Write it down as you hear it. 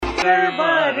வாருங்கள்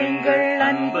வாருங்கள்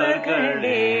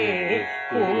நண்பர்களே,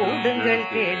 கூடுங்கள்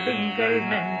கேளுங்கள்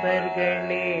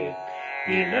நண்பர்களே.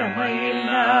 இளமையில்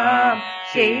நாம்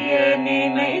செய்ய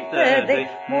நினைத்ததை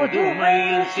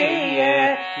முதுமையில் செய்ய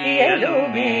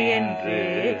இயலுமே என்று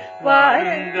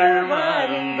வாருங்கள்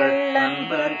வாருங்கள்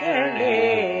நண்பர்களே,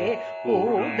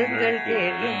 கூடுங்கள்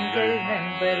கேளுங்கள்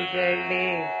நண்பர்களே.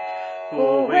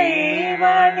 கோவை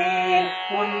வானில்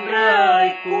ஒன்றாய்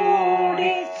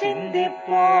கூடி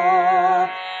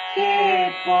சிந்திப்போம்,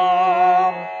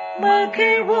 கேட்போம்,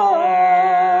 மகிழ்வோம்.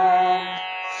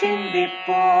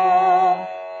 சிந்திப்போம்,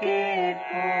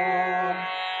 கேட்போம்,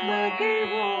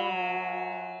 மகிழ்வோம்.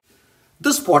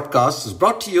 This podcast is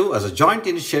brought to you as a joint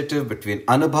initiative between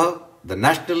Anubhav, the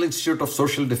National Institute of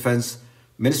Social Defense,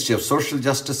 Ministry of Social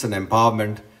Justice and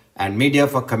Empowerment, and Media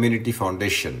for Community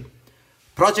Foundation.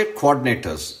 Project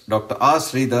coordinators Dr. R.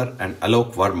 Sridhar and Alok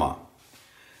Verma.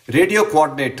 Radio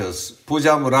coordinators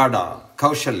Pooja Murada,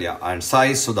 Kaushalya and Sai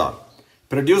Sudha.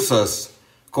 Producers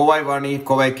Kovai Vani,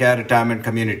 Kovai Care Retirement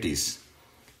Communities.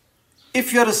 If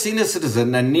you are a senior citizen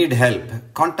and need help,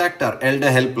 contact our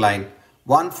Elder Helpline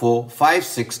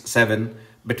 14567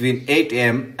 between 8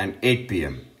 a.m. and 8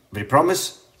 p.m. We promise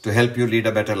to help you lead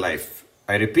a better life.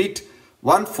 I repeat,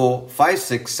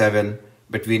 14567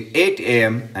 between 8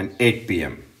 a.m. and 8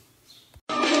 p.m.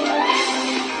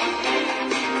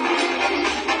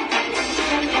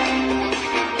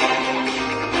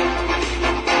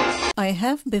 I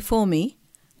have before me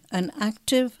an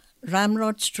active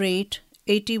ramrod straight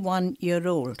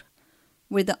 81-year-old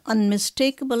with the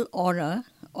unmistakable aura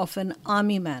of an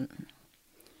army man.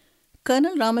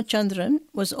 Colonel Ramachandran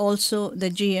was also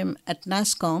the GM at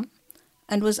NASSCOM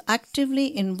and was actively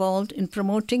involved in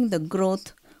promoting the growth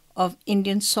of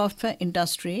Indian software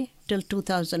industry till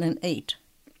 2008.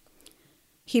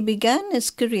 He began his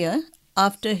career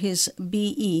after his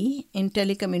BE in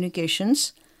telecommunications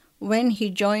when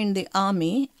he joined the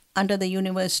army under the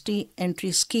university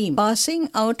entry scheme. Passing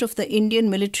out of the Indian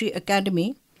Military Academy,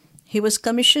 he was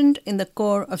commissioned in the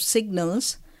Corps of Signals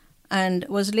and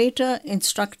was later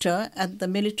instructor at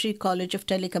the Military College of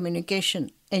Telecommunication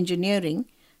Engineering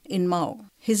in Mau.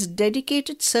 His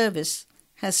dedicated service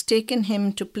has taken him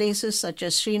to places such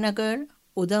as Srinagar,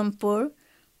 Udhampur,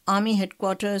 Army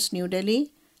Headquarters, New Delhi,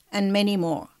 and many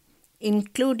more,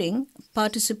 including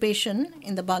participation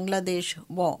in the Bangladesh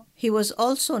War. He was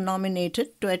also nominated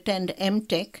to attend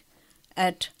MTech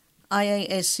at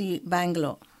IISc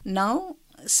Bangalore. Now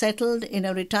settled in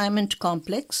a retirement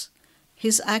complex,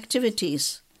 his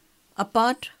activities,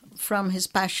 apart from his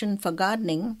passion for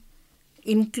gardening,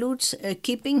 includes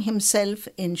keeping himself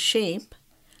in shape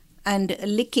and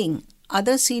licking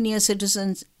other senior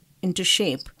citizens into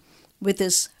shape with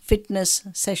his fitness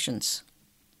sessions.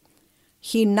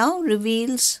 He now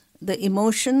reveals the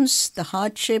emotions, the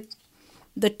hardship,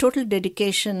 the total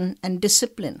dedication and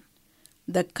discipline,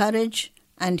 the courage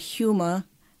and humor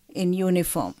in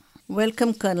uniform.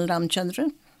 Welcome, Colonel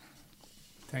Ramachandran.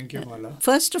 Thank you, Mala.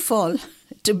 First of all,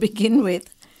 to begin with,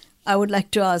 I would like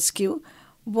to ask you,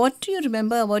 what do you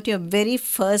remember about your very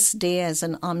first day as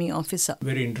an army officer?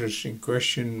 Very interesting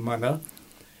question, Mala.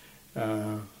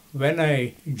 When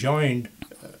I joined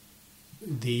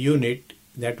the unit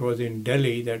that was in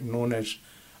Delhi, that known as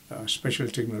Special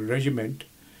Signal Regiment,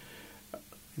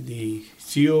 the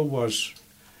CO was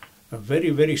a very,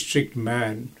 very strict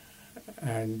man,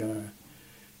 and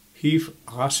he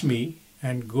asked me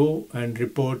and go and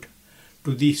report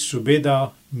to the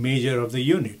Subedar Major of the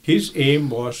unit. His aim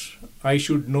was I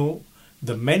should know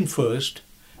the men first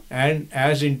and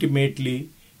as intimately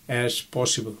as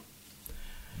possible.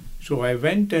 So I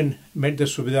went and met the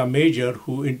Subedar Major,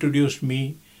 who introduced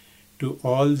me to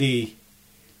all the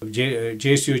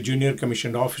JSU Junior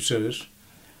Commissioned Officers,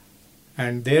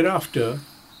 and thereafter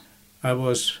I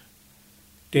was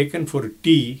taken for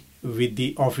tea with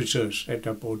the officers at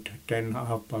about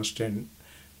 10:30,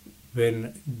 when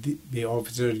the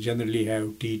officers generally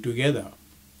have tea together.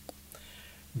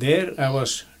 There I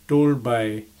was told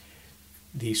by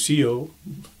the CO,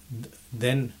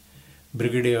 then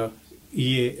Brigadier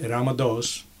E.A.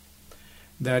 Ramados,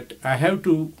 that I have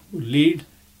to lead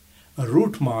a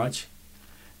route march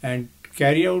and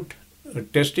carry out a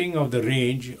testing of the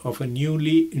range of a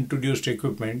newly introduced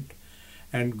equipment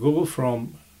and go from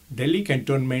Delhi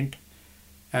cantonment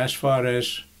as far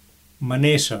as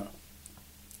Manesa.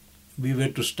 We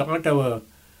were to start our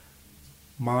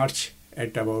march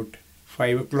at about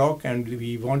 5 o'clock, and we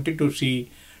wanted to see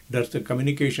does the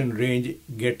communication range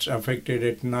gets affected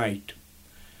at night.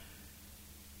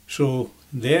 So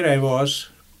there I was,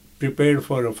 prepared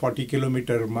for a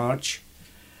 40-kilometer march,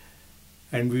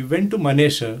 and we went to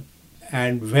Manesa,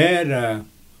 and where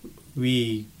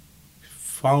we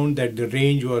found that the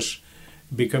range was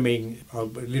becoming a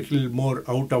little more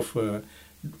out of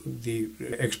the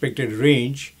expected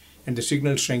range and the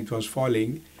signal strength was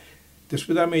falling, the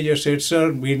Spitha Major said,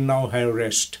 "Sir, we now have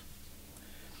rest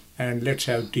and let's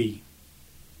have tea."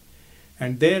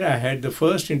 And there I had the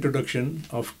first introduction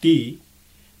of tea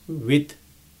with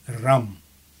rum.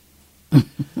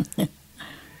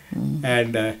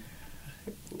 And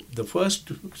the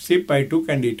first sip I took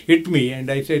and it hit me and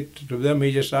I said, "Spitha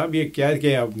Major साहब ये क्या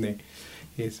किया आपने?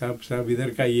 ये साहब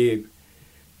इधर का ये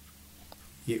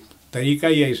तरीका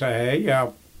ही ऐसा है या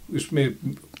आप इसमें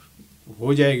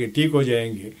हो जाएंगे, ठीक हो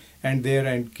जाएंगे." And there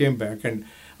I came back and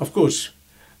of course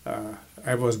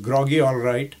I was groggy all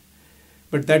right,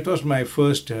 but that was my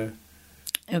first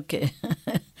Okay.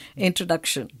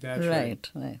 Introduction. That's right.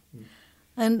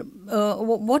 And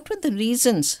what were the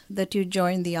reasons that you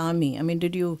joined the army? I mean,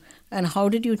 and how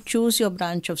did you choose your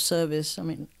branch of service? I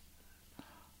mean,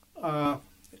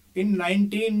 in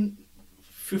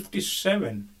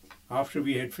 1957, after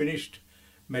we had finished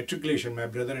matriculation, my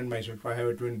brother and myself, I have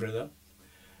a twin brother,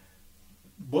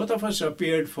 both of us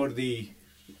appeared for the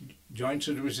Joint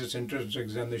Services Entrance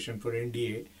Examination for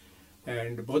NDA,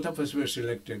 and both of us were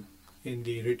selected in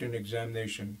the written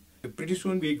examination. Pretty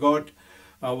soon we got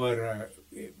our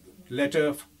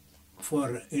letter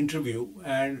for interview,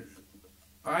 and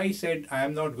I said, "I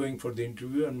am not going for the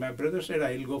interview," and my brother said,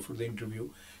 "I'll go for the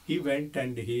interview." He went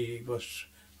and he was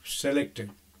selected.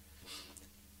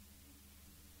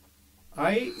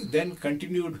 I then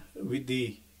continued with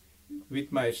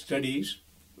my studies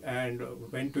and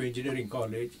went to engineering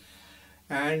college,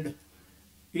 and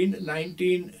in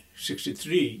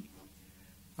 1963,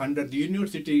 under the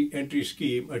university entry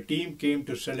scheme, a team came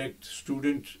to select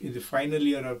students in the final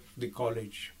year of the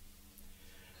college,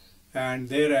 and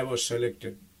there I was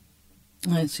selected.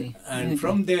 I see. And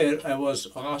from there I was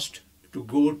asked to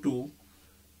go to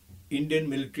Indian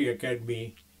Military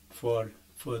Academy for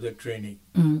further training.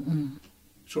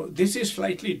 So this is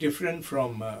slightly different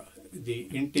from the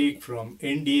intake from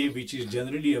NDA, which is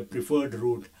generally a preferred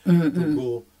route to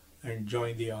go and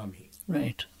join the army.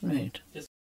 Right.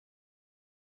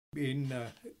 In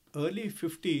early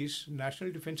 50s,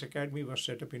 National Defence Academy was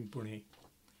set up in Pune.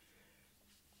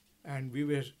 And we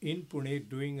were in Pune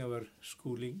doing our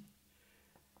schooling.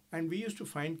 And we used to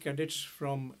find cadets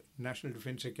from National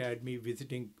Defence Academy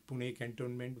visiting Pune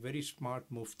cantonment, very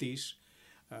smart muftis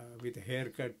with a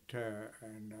haircut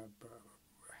and a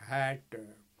hat.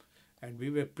 And we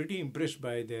were pretty impressed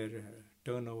by their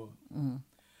turnover.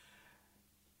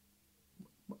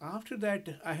 After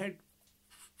that, I had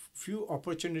few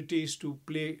opportunities to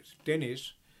play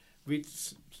tennis with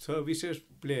services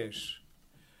players.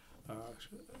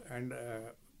 And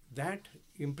that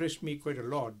impressed me quite a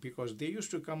lot because they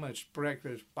used to come and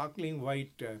practice sparkling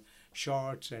white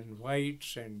shorts and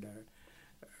whites, and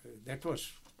that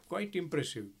was quite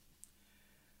impressive.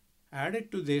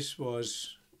 Added to this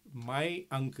was my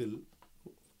uncle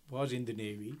was in the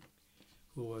Navy,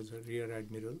 who was a Rear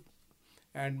Admiral,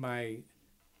 and my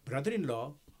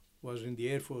brother-in-law was in the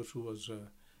Air Force, who was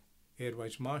Air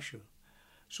Vice Marshal.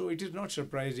 So it is not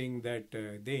surprising that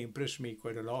they impressed me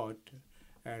quite a lot,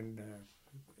 and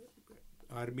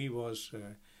Army was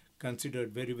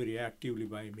considered very, very actively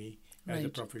by me as a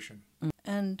profession.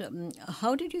 And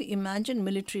how did you imagine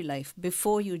military life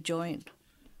before you joined?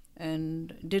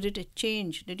 And did it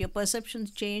change? Did your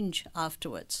perceptions change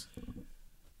afterwards?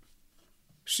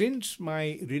 Since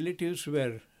my relatives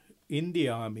were in the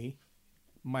Army,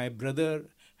 my brother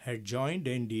had joined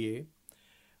NDA,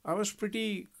 I was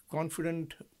pretty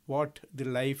confident what the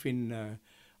life in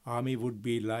Army would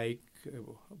be like,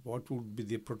 what would be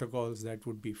the protocols that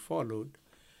would be followed.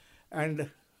 And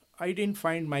I didn't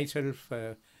find myself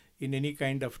in any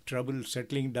kind of trouble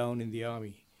settling down in the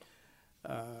Army.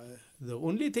 The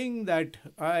only thing that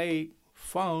I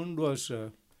found was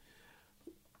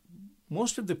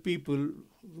most of the people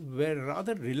were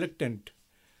rather reluctant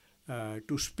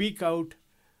to speak out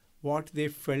what they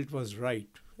felt was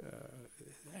right.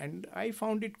 And I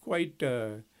found it quite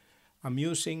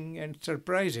amusing and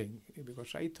surprising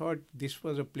because I thought this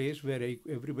was a place where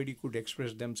everybody could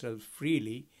express themselves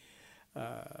freely.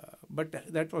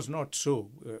 But that was not so.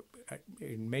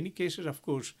 In many cases, of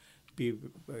course,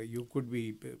 you could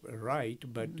be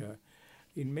right, but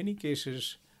in many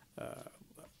cases,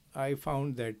 I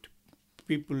found that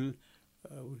people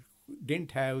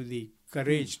didn't have the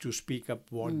courage to speak up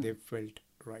what they felt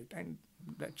right, and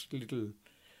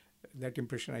that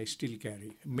impression I still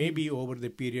carry. Maybe over the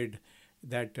period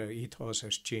that ethos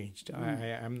has changed. I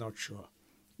am not sure.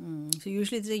 So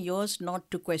usually they say yours not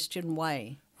to question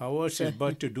why. Ours is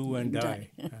but to do and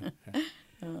die.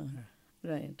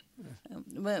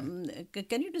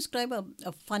 Can you describe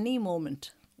a funny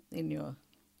moment in your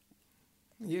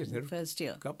Yes, there first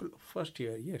year? First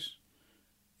year, yes.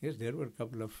 Yes, there were a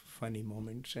couple of funny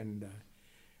moments, and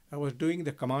I was doing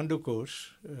the commando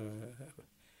course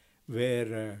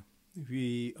where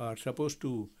we are supposed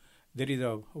to. There is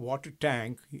a water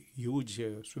tank, huge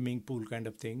swimming pool kind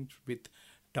of thing, with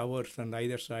towers on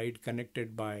either side,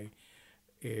 connected by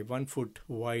a 1 foot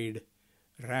wide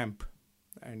ramp,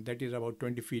 and that is about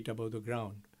 20 feet above the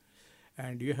ground.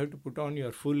 And you have to put on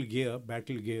your full gear,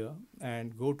 battle gear,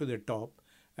 and go to the top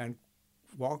and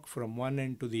walk from one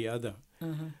end to the other.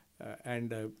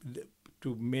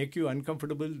 To make you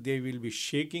uncomfortable, they will be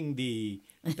shaking the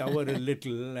tower a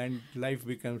little, and life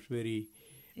becomes very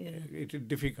it is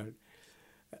difficult.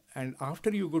 And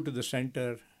after you go to the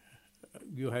center,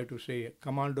 you have to say,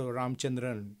 Commando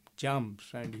Ramchandran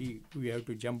jumps, and we have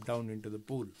to jump down into the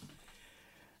pool.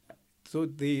 So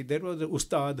there was a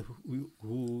ustad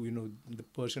who the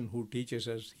person who teaches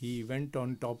us. He went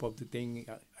on top of the thing.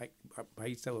 I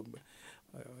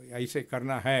say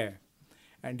karna hai,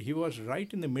 and he was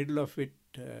right in the middle of it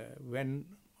when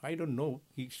I don't know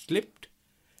he slipped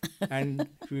and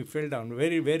we fell down.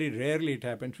 Very, very rarely it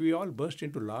happens. We all burst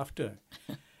into laughter,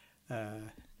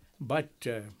 but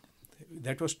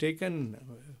that was taken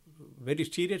very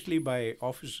seriously by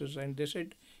officers, and they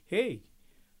said, "Hey,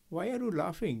 why are you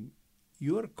laughing?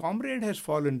 Your comrade has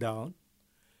fallen down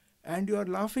and you are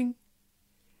laughing."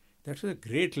 That was a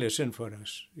great lesson for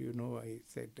us. I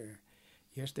said,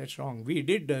 yes, that's wrong. We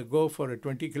did go for a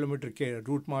 20-kilometer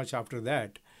route march after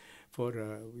that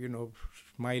for,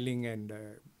 smiling and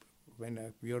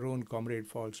when your own comrade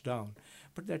falls down.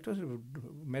 But that was a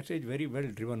message very well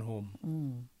driven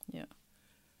home. Yeah,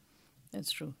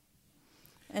 that's true.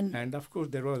 And of course,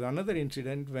 there was another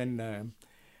incident when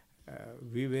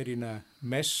we were in a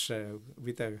mess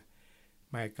with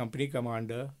my company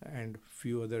commander and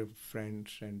few other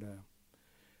friends and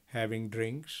having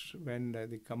drinks, when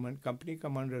the company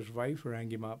commander's wife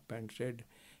rang him up and said,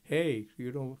 "Hey,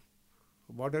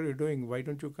 what are you doing? Why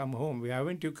don't you come home? Why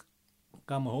haven't you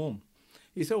come home?"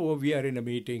 He said, "Oh, we are in a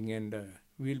meeting and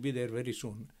we'll be there very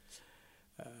soon."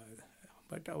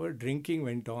 But our drinking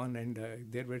went on, and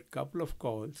there were a couple of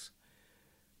calls.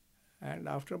 And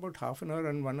after about half an hour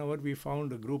and 1 hour, we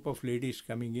found a group of ladies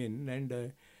coming in,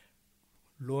 and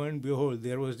lo and behold,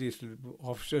 there was this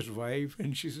officer's wife,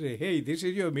 and she said, "Hey, this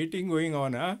is your meeting going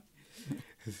on, huh?"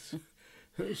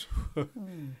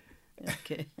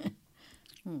 Okay.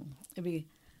 It'd be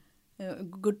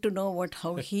good to know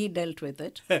how he dealt with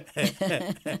it.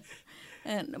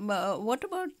 And what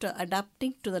about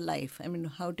adapting to the life? I mean,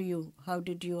 how do you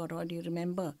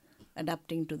remember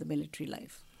adapting to the military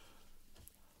life?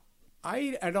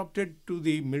 I adapted to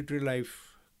the military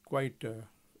life quite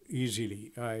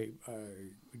easily. I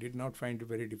did not find it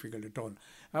very difficult at all.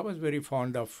 I was very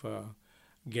fond of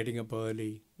getting up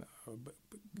early,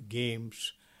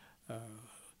 games.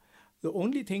 The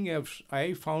only thing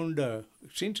I found,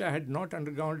 since I had not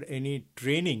undergone any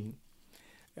training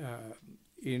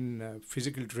in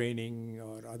physical training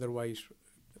or otherwise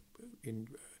in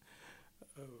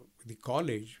the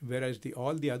college, whereas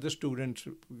all the other students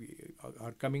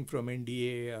are coming from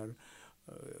NDA, or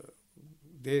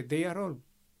they are all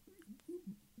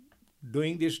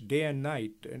doing this day and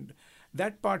night, and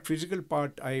that physical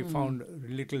part, I found a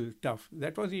little tough.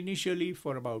 That was initially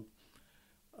for about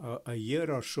a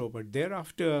year or so, but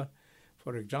thereafter,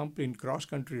 for example, in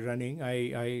cross-country running,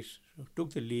 I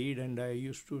took the lead, and I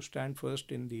used to stand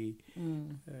first in the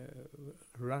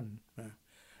run.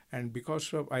 And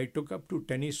because I took up to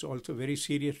tennis also very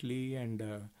seriously, and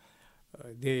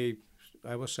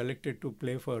I was selected to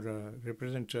play for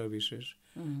represent services.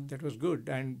 That was good.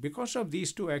 And because of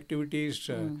these two activities,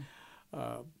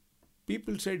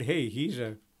 people said, "Hey, he's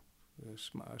a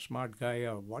smart guy,"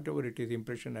 or whatever it is,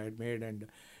 impression I had made. And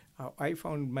I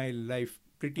found my life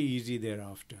pretty easy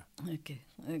thereafter. Okay.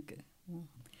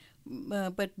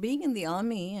 But being in the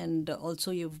army, and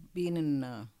also you've been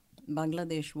in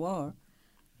Bangladesh war,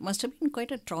 must have been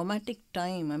quite a traumatic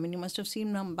time. I mean, you must have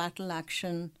seen some battle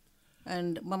action,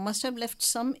 and must have left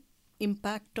some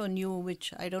impact on you,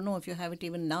 which I don't know if you have it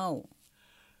even now.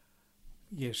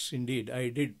 Yes, indeed. I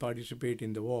did participate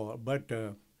in the war, but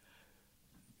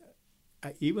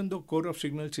even though Corps of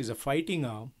Signals is a fighting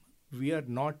arm, we are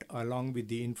not along with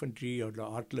the infantry or the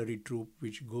artillery troop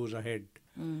which goes ahead.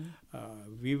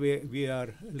 We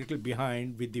are a little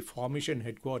behind with the formation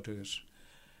headquarters.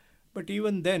 But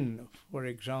even then, for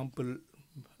example,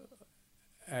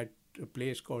 at a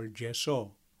place called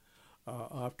Jesso,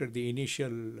 after the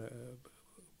initial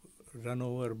run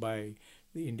over by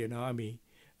the Indian Army,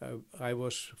 I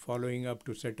was following up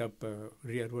to set up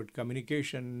rearward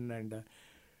communication, and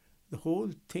the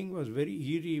whole thing was very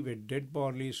eerie with dead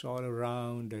bodies all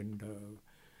around and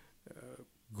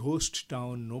ghost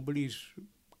town. Nobody's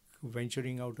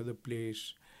venturing out of the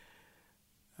place.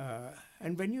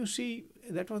 And when you see,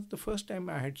 that was the first time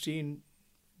I had seen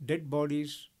dead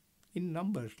bodies in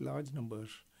numbers, large numbers.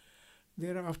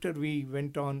 Thereafter, we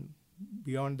went on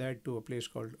beyond that to a place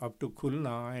called up to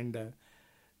Khulna, and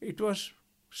it was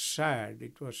sad.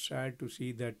 It was sad to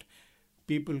see that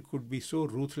people could be so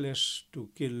ruthless to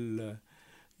kill,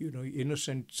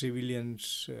 innocent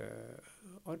civilians,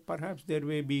 or perhaps there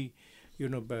may be,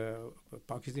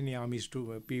 Pakistani armies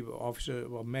too, officers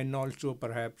or men also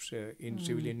perhaps in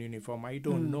civilian uniform. I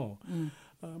don't know,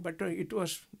 but it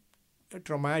was a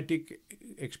traumatic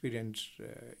experience.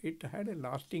 It had a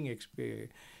lasting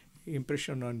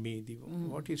impression on me.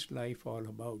 What is life all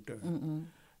about?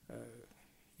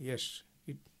 Yes,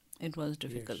 it was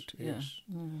difficult. Yes.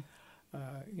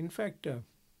 In fact,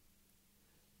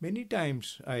 many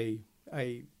times I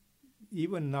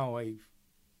even now I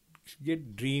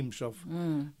get dreams of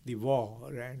the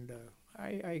war, and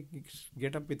I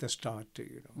get up with a start.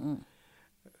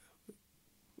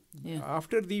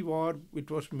 After the war,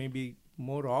 it was maybe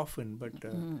more often, but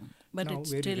now very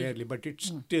still, rarely. But it's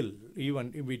still,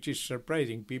 even, which is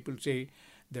surprising. People say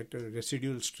that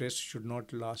residual stress should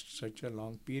not last such a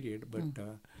long period, but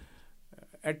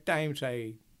at times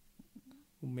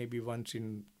maybe once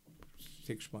in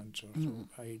 6 months or so,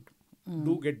 I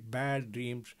do get bad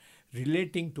dreams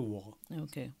relating to war.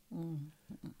 Okay.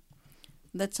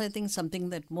 That's, I think, something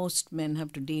that most men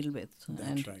have to deal with.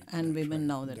 That's right. And women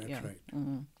now. That's right.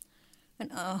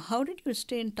 And how did you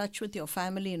stay in touch with your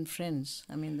family and friends?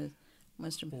 I mean,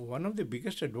 must have... One of the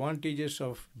biggest advantages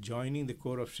of joining the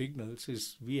Corps of Signals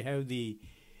is we have the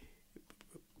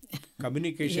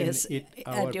communication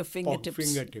at your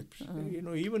fingertips.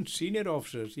 Even senior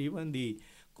officers, even the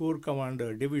corps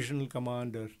commander, divisional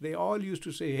commanders, they all used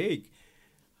to say, hey,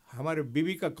 हमारे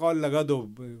बीबी का call लगा दो,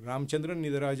 रामचंद्रन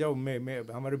इधर आ जाओ, मैं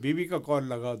हमारे बीबी का call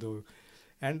लगा दो.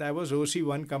 And I was OC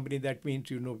one company. That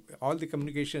means, all the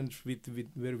communications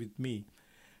were with me.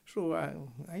 So I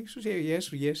used to say, yes,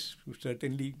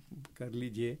 certainly, kar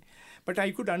lijiye. But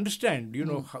I could understand,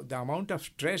 how the amount of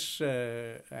stress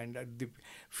and the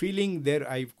feeling there.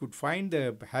 I could find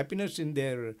the happiness in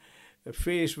their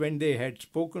face when they had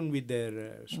spoken with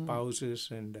their spouses,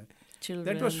 and children.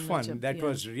 That was fun. That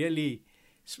was really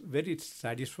very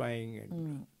satisfying.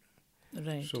 And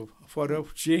right. So for a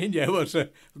change, I was a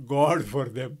god for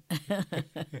them.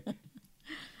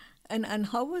 And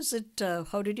how was it?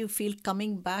 How did you feel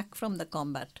coming back from the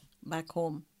combat, back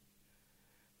home?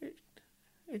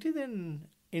 It is an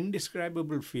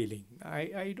indescribable feeling.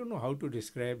 I don't know how to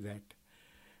describe that.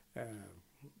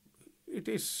 It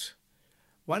is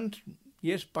one,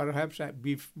 yes, perhaps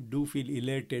we do feel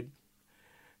elated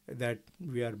that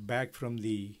we are back from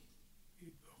the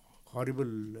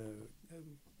horrible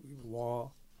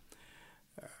war.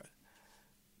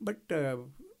 But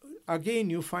again,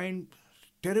 you find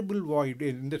terrible void,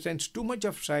 in the sense too much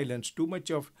of silence,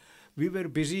 we were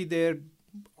busy there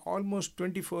almost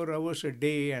 24 hours a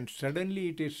day, and suddenly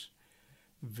it is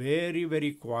very,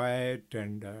 very quiet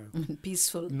and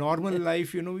peaceful. Normal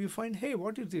life, you find, hey,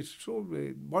 what is this? So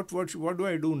what do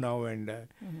I do now? And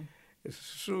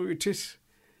so it is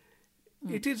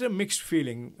a mixed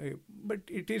feeling, but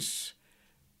it is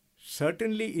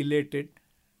certainly elated.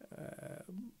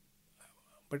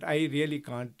 But I really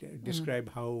can't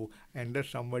describe how, unless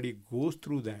somebody goes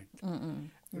through that.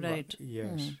 Right.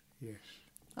 Yes.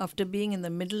 After being in the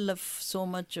middle of so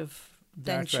much of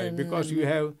That's tension. right, because you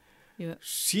have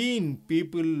seen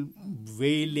people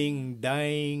wailing,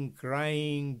 dying,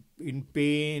 crying, in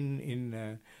pain,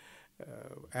 in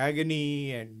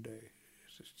agony, and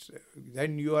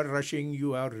then you are rushing,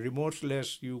 you are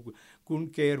remorseless, you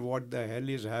couldn't care what the hell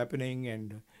is happening,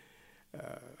 and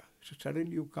so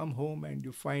suddenly you come home and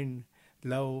you find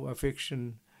love,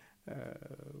 affection,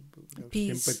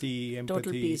 peace, sympathy, empathy.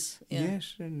 total peace. Yeah.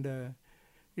 Yes, and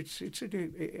it's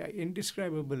an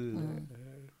indescribable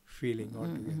feeling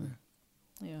altogether.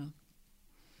 Yeah.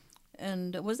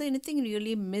 And was there anything you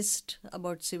really missed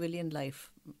about civilian life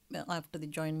after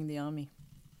joining the army?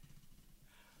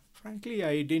 Frankly,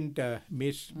 I didn't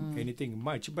miss anything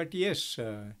much. But yes,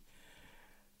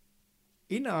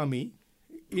 in army,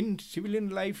 in civilian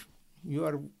life, you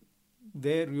are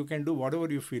there, you can do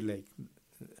whatever you feel like.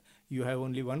 You have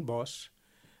only one boss,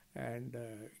 and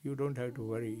you don't have to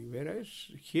worry. Whereas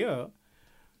here,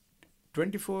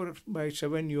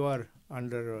 24/7, you are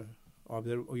under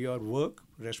your work,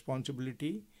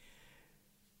 responsibility,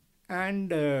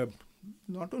 and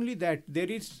not only that,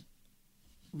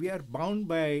 we are bound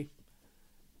by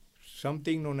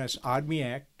something known as Army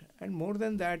Act, and more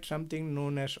than that, something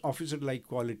known as officer-like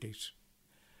qualities.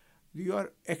 You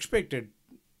are expected.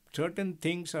 Certain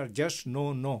things are just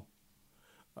no.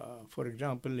 For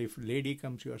example, if lady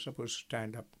comes, you are supposed to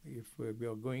stand up. If we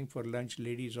are going for lunch,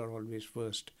 ladies are always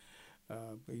first.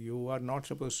 You are not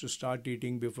supposed to start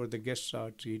eating before the guest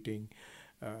starts eating.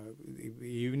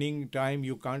 Evening time,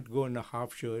 you can't go in a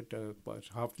half shirt,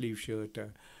 half sleeve shirt.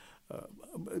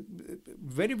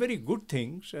 Very, very good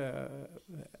things,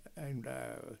 and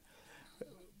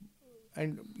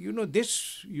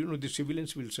the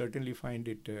civilians will certainly find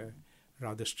it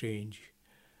rather strange.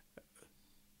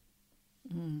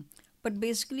 But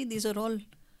basically, these are all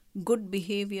good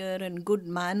behavior and good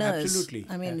manners. Absolutely.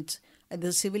 I mean,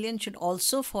 the civilian should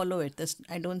also follow it.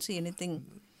 I don't see anything.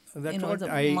 That's what the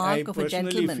I I of a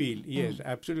personally gentleman. feel. Yes,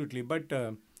 absolutely. But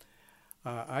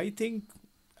I think,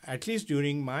 at least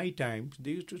during my times,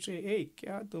 they used to say, "Hey,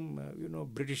 kya tum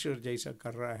Britisher jaisa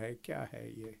kar raha hai? Kya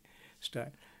hai ye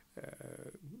style?"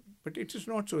 But it is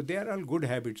not so. They are all good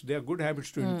habits. They are good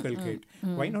habits to inculcate.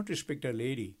 Why not respect a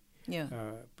lady? Yeah.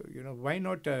 Why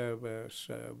not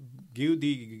give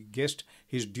the guest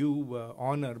his due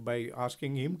honor by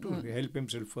asking him to help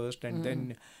himself first, and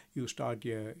then you start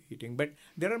eating. But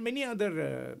there are many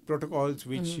other protocols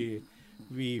which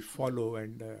we follow,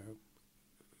 and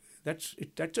that's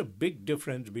a big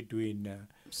difference between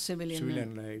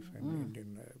civilian life and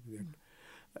Indian.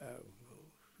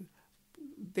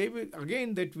 They will,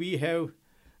 again, that we have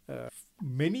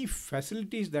many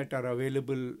facilities that are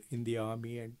available in the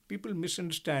army, and people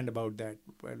misunderstand about that.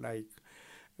 Like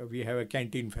we have a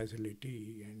canteen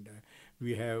facility, and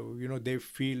we have, they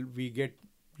feel we get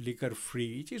liquor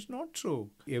free. It is not so.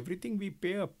 Everything we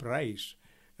pay a price.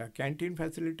 A canteen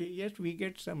facility, yes, we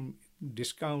get some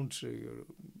discounts,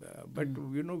 but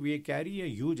we carry a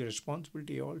huge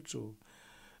responsibility also.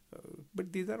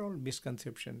 But these are all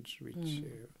misconceptions which.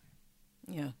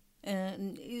 Yeah.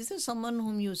 And is there someone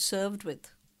whom you served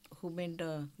with who made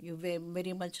you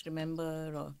very much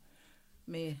remember or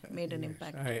made an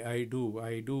impact? I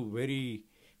do very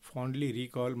fondly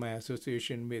recall my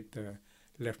association with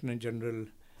Lieutenant General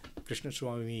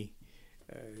Krishnaswamy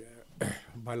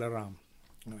Balaram.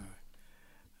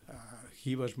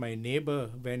 He was my neighbor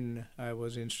when I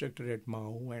was instructor at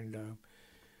Mau, and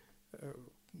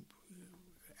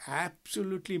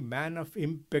absolutely man of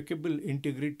impeccable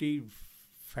integrity,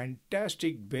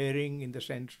 fantastic bearing in the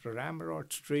sense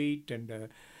ramrod straight, and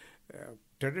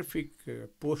terrific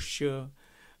posture.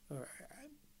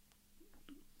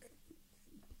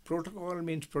 Protocol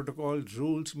means protocols,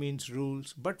 rules means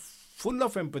rules, but full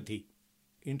of empathy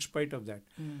in spite of that.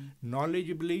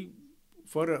 Knowledgeably,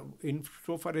 in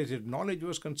so far as his knowledge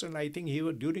was concerned, I think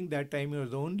during that time he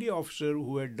was the only officer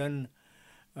who had done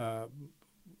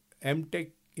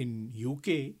MTech in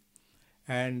UK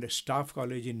and Staff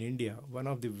College in India. One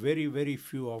of the very, very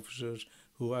few officers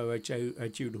who have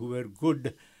achieved, who were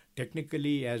good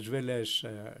technically as well as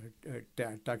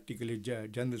tactically,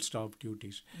 general staff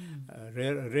duties.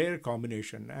 Rare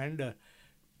combination, and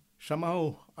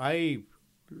somehow I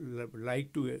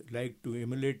like to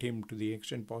emulate him to the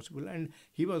extent possible. And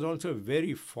he was also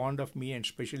very fond of me, and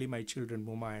especially my children,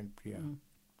 Muma and Priya.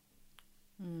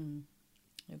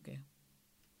 Okay.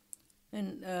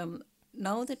 And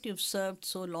now that you've served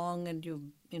so long, and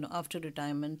after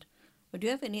retirement, do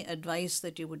you have any advice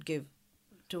that you would give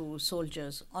to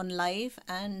soldiers on life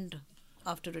and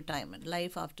after retirement?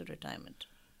 Life after retirement.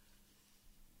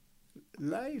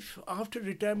 Life after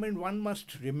retirement, one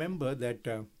must remember that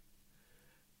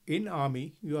in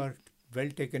army you are well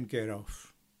taken care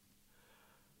of.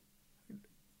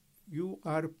 You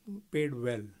are paid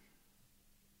well.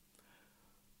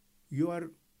 You are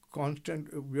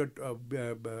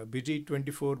busy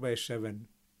 24/7.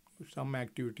 Some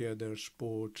activity, other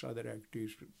sports, other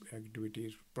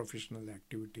activities, professional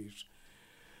activities.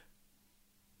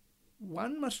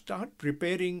 One must start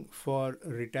preparing for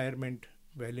retirement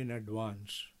well in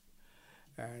advance,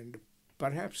 and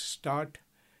perhaps start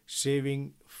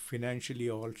saving financially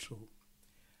also.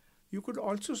 You could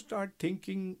also start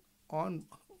thinking on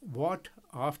what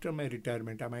after my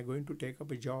retirement. Am I going to take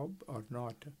up a job or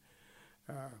not?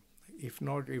 If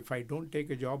not, if I don't take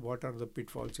a job, what are the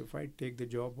pitfalls? If I take the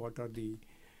job, what are the...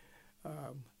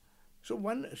 So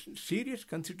one serious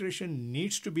consideration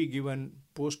needs to be given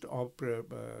post-op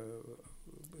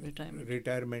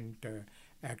retirement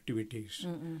activities.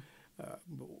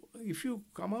 If you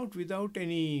come out without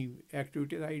any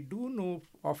activities, I do know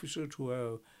officers who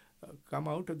have come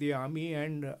out of the army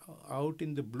and out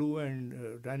in the blue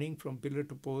and running from pillar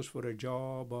to post for a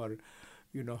job, or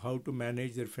how to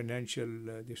manage their financial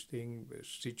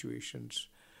situations.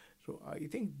 So I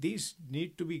think these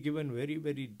need to be given very,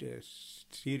 very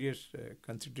serious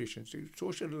considerations.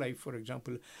 Social life, for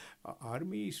example,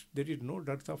 armies, there is no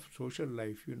dearth of social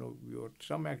life. Your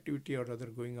some activity or other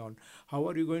going on. How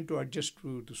are you going to adjust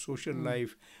to the social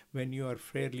life when you are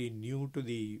fairly new to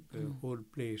the whole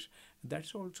place?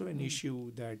 That's also an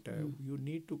issue that you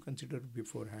need to consider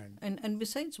beforehand. And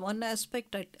besides, one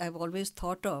aspect I've always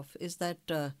thought of is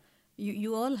that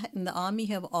you all in the army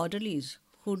have orderlies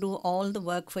who do all the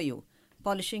work for you,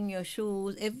 polishing your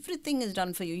shoes, everything is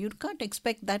done for you. You can't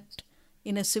expect that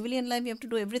in a civilian life. You have to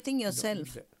do everything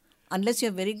yourself, unless you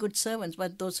have very good servants.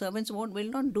 But those servants will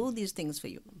not do these things for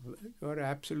you. You are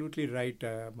absolutely right,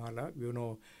 Mala.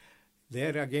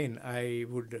 There again, I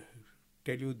would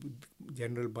tell you,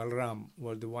 General Balram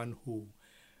was the one who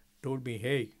told me,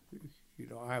 hey,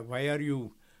 why are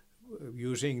you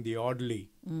using the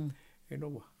orderly?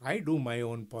 I do my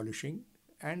own polishing.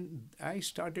 And I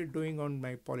started doing on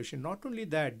my polishing. Not only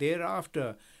that,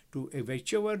 thereafter, to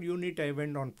whichever unit I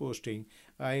went on posting,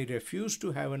 I refused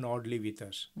to have an orderly with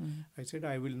us. I said,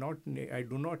 I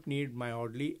do not need my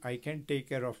orderly. I can take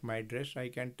care of my dress. I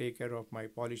can take care of my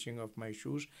polishing of my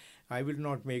shoes. I will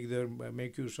not make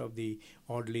use of the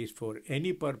orderlies for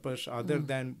any purpose other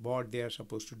than what they are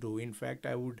supposed to do. In fact,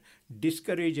 I would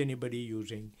discourage anybody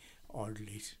using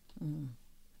orderlies.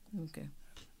 Okay.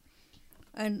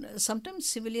 And sometimes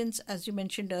civilians, as you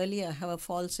mentioned earlier, have a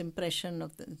false impression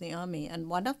of the army. And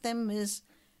one of them is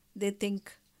they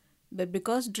think that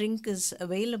because drink is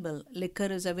available, liquor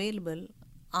is available,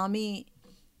 army,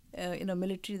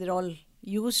 military, they're all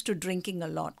used to drinking a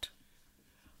lot.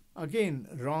 Again,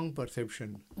 wrong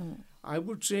perception. I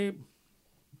would say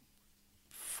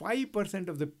 5%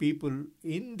 of the people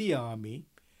in the army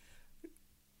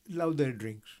love their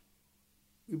drinks,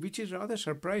 which is rather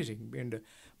surprising.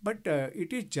 But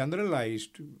it is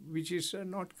generalized, which is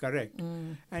not correct.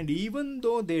 And even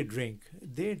though they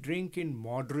drink in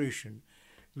moderation.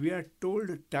 We are told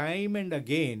time and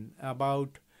again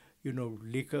about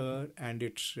liquor and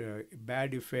its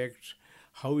bad effects,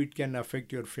 how it can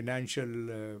affect your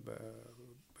financial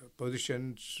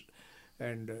positions,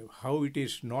 and how it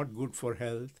is not good for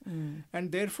health.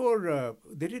 And therefore,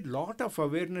 there is a lot of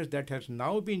awareness that has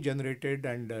now been generated,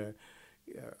 and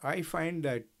I find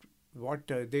that what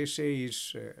they say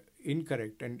is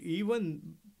incorrect. And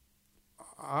even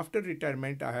after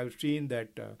retirement, I have seen that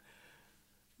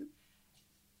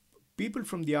people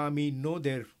from the army know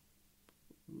their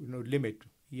limit.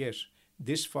 Yes,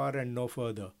 this far and no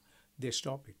further. They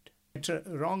stop it. It's a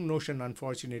wrong notion,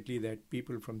 unfortunately, that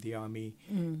people from the army,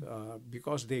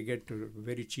 because they get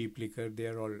very cheap liquor, they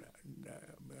are all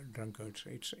drunkards.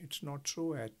 It's not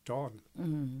so at all.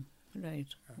 Right.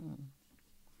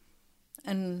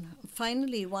 And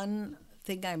finally, one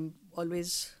thing I'm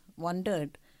always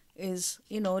wondered is,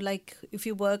 like if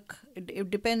you work, it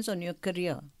depends on your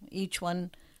career. Each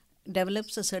one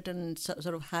develops a certain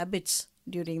sort of habits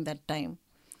during that time.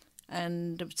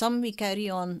 And some we carry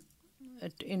on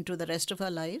into the rest of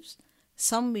our lives.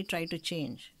 Some we try to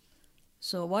change.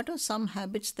 So what are some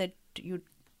habits that you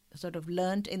sort of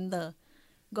learned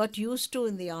got used to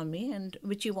in the army and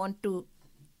which you want to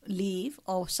leave,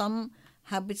 or some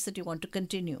habits that you want to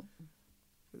continue?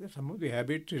 Some of the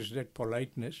habits is that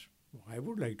politeness. I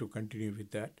would like to continue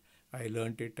with that. I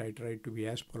learned it. I try to be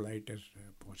as polite as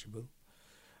possible.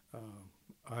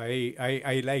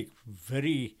 I like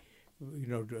very,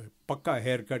 pakka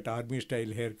haircut, army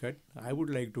style haircut. I would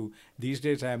like to. These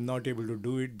days I am not able to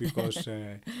do it because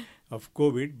of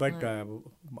COVID. But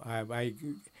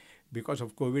because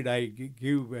of COVID, I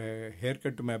give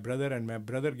haircut to my brother, and my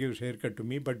brother gives haircut to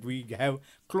me. But we have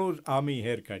close army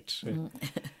haircuts.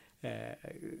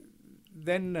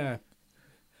 Then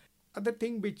other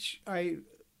thing which I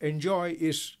enjoy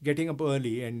is getting up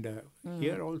early, and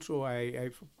here also I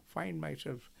find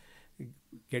myself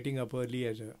getting up early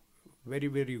as a very,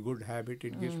 very good habit.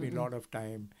 It gives me a lot of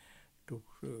time to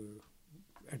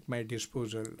at my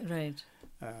disposal. Right.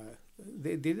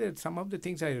 These are some of the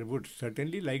things I would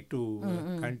certainly like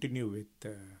to continue with.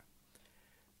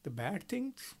 The bad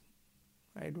things,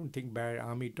 I don't think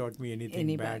army taught me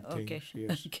anything bad things. Okay.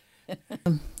 Yes.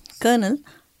 Okay. Colonel,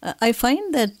 I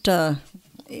find that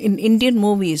in Indian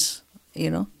movies,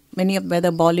 many of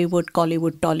whether Bollywood,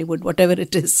 Collywood, Tollywood, whatever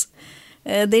it is,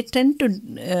 they tend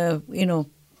to,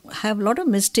 have a lot of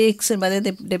mistakes in whether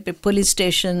they police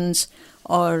stations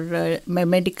or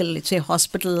medical, let's say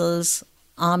hospitals,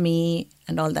 army,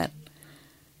 and all that.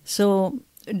 So,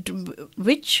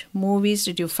 which movies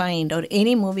did you find, or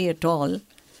any movie at all,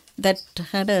 that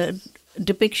had a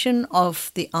depiction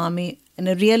of the army in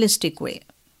a realistic way?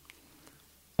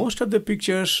 Most of the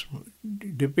pictures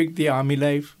depict the army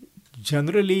life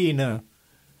generally in a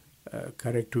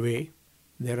correct way.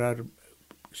 There are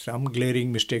some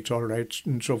glaring mistakes, all right,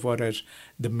 insofar as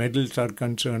the medals are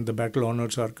concerned, the battle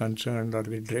honors are concerned, or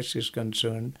the dress is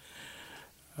concerned.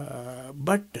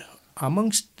 But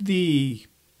amongst the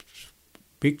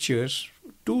pictures,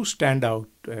 two stand out.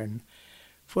 And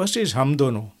first is Hum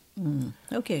Dono.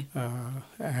 Okay.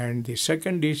 And the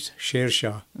second is Sher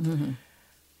Shah.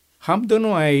 Hum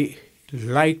Dono I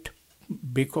liked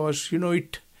because,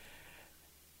 it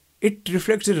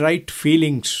reflects the right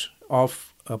feelings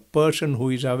of a person who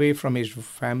is away from his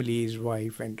family, his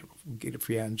wife and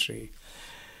fiancé.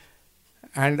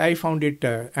 And I found it,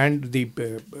 and the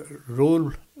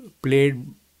role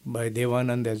played by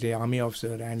Devanand as the army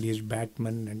officer and his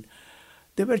batman, and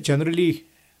they were generally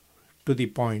to the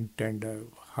point and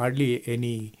hardly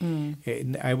any,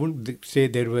 I wouldn't say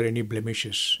there were any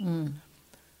blemishes.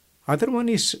 Other one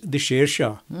is the Sher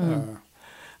Shah.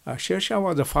 Sher Shah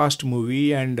was a fast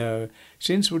movie, and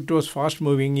since it was fast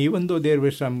moving, even though there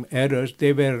were some errors,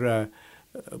 they were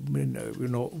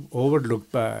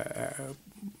overlooked.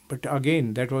 But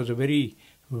again, that was a very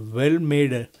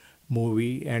well-made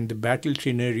movie, and the battle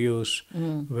scenarios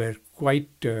were quite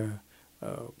to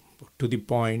the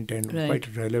point and quite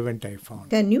relevant, I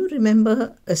found. Can you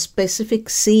remember a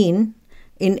specific scene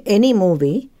in any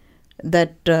movie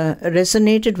that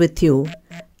resonated with you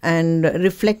and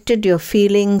reflected your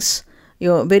feelings,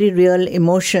 your very real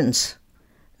emotions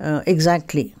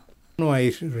exactly? No,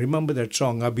 I remember that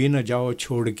song, Abhi Na Jao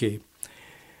Chhod Ke.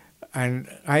 And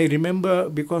I remember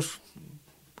because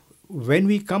when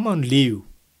we come on leave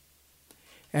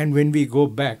and when we go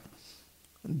back,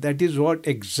 that is what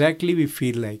exactly we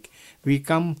feel like. We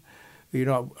come,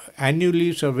 annual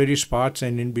leaves are very sparse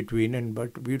and in between,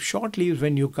 but with short leaves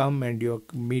when you come and you're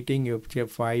meeting your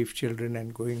 5 children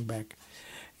and going back.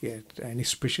 Yes, and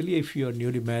especially if you're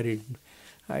newly married,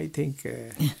 I think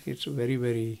it's a very,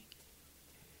 very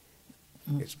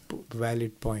it's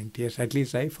valid point. Yes, at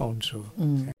least I found so.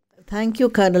 Thank you,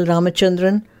 Colonel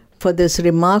Ramachandran, for this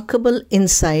remarkable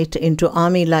insight into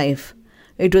army life.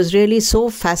 It was really so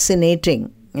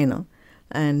fascinating,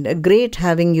 and great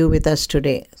having you with us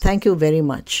today. Thank you very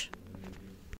much.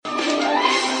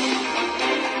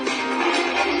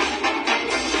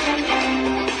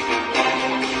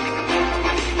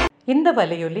 இந்த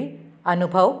வலையொலி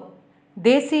அனுபவ்,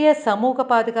 தேசிய சமூக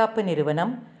பாதுகாப்பு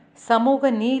நிறுவனம், சமூக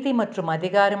நீதி மற்றும்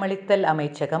அதிகாரமளித்தல்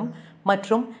அமைச்சகம்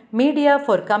மற்றும் மீடியா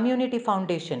ஃபார் கம்யூனிட்டி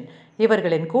ஃபவுண்டேஷன்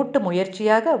இவர்களின் கூட்டு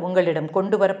முயற்சியாக உங்களிடம்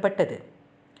கொண்டு வரப்பட்டது.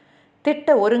 திட்ட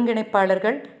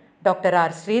ஒருங்கிணைப்பாளர்கள் டாக்டர்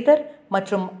ஆர் ஸ்ரீதர்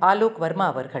மற்றும் ஆலோக் வர்மா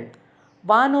அவர்கள்.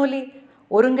 வானொலி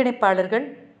ஒருங்கிணைப்பாளர்கள்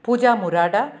பூஜா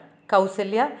முராடா,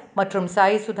 கௌசல்யா மற்றும்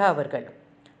சாய் சுதா அவர்கள்.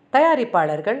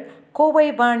 தயாரிப்பாளர்கள் Kovai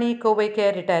Vani, Kovai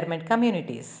Care Retirement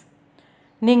Communities.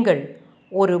 நீங்கள்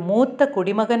ஒரு மூத்த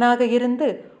குடிமகனாக இருந்து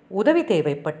உதவி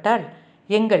தேவைப்பட்டால்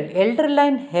எங்கள்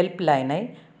எல்டர்லைன் ஹெல்ப் லைனை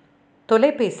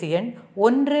தொலைபேசி எண்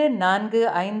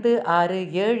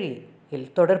 145667 இல்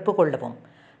தொடர்பு கொள்ளவும்.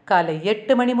 காலை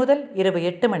 8 மணி முதல் இரவு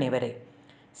 8 மணி வரை.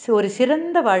 ஒரு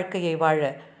சிறந்த வாழ்க்கையை வாழ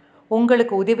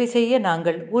உங்களுக்கு உதவி செய்ய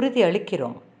நாங்கள் உறுதி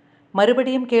அளிக்கிறோம்.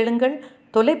 மறுபடியும் கேளுங்கள்.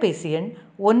 தொலைபேசி எண்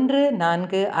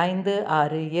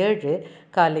 145667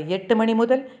 காலை 8 மணி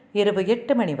முதல் இரவு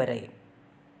 8 மணி வரை.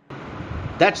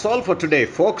 That's all for today,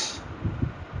 folks.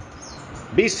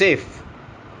 Be safe.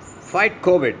 Fight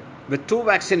COVID with 2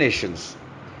 vaccinations.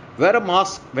 Wear a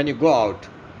mask when you go out.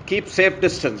 Keep safe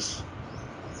distance.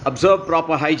 Observe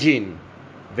proper hygiene.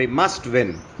 We must win.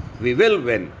 We will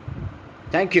win.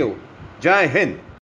 Thank you. Jai Hind.